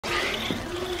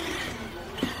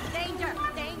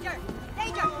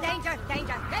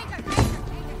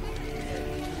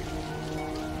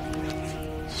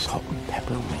Salt and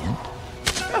pepper went.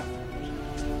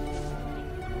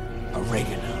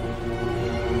 Oregano.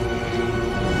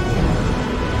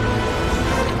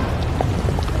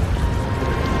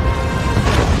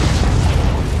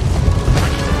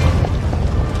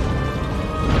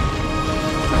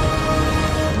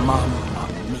 Mamma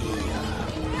mia.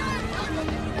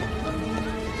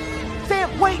 Sam,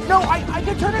 wait, no, I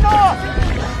can turn it off!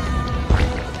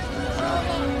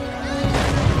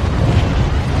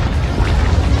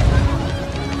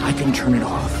 I can turn it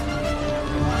off.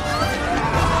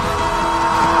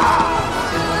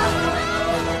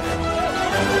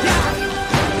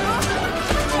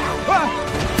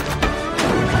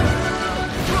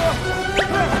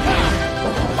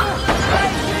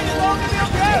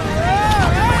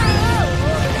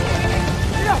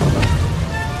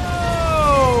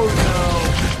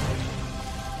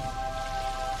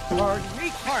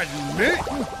 Pardon me?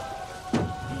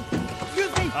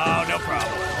 Excuse me! Oh, no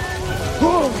problem.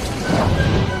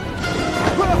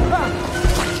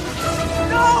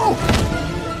 No!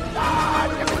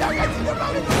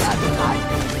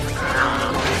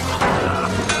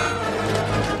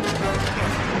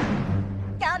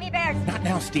 Gummy bears! Not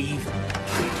now, Steve.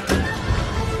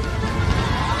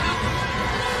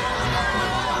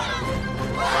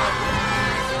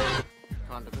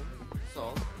 Condiment,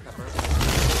 salt, pepper.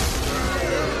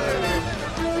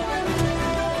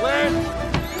 Glenn!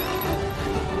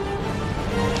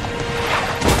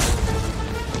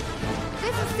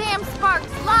 This is Sam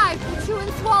Sparks, live from Chew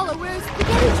and Swallow, where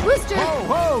Spaghetti Twister... Ho,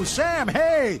 ho, Sam,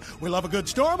 hey! We love a good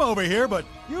storm over here, but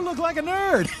you look like a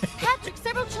nerd. Patrick,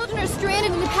 several children are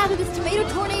stranded in the path of this tomato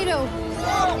tornado.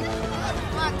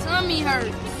 My tummy hurts.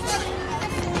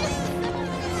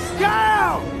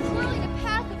 Go! Swirling a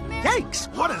path of Yikes!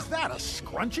 What is that, a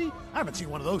scrunchie? I haven't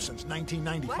seen one of those since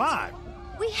 1995.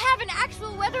 We have an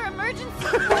actual weather emergency.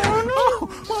 Oh, no!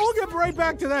 Well, we'll get right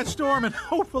back to that storm, and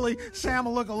hopefully Sam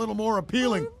will look a little more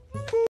appealing.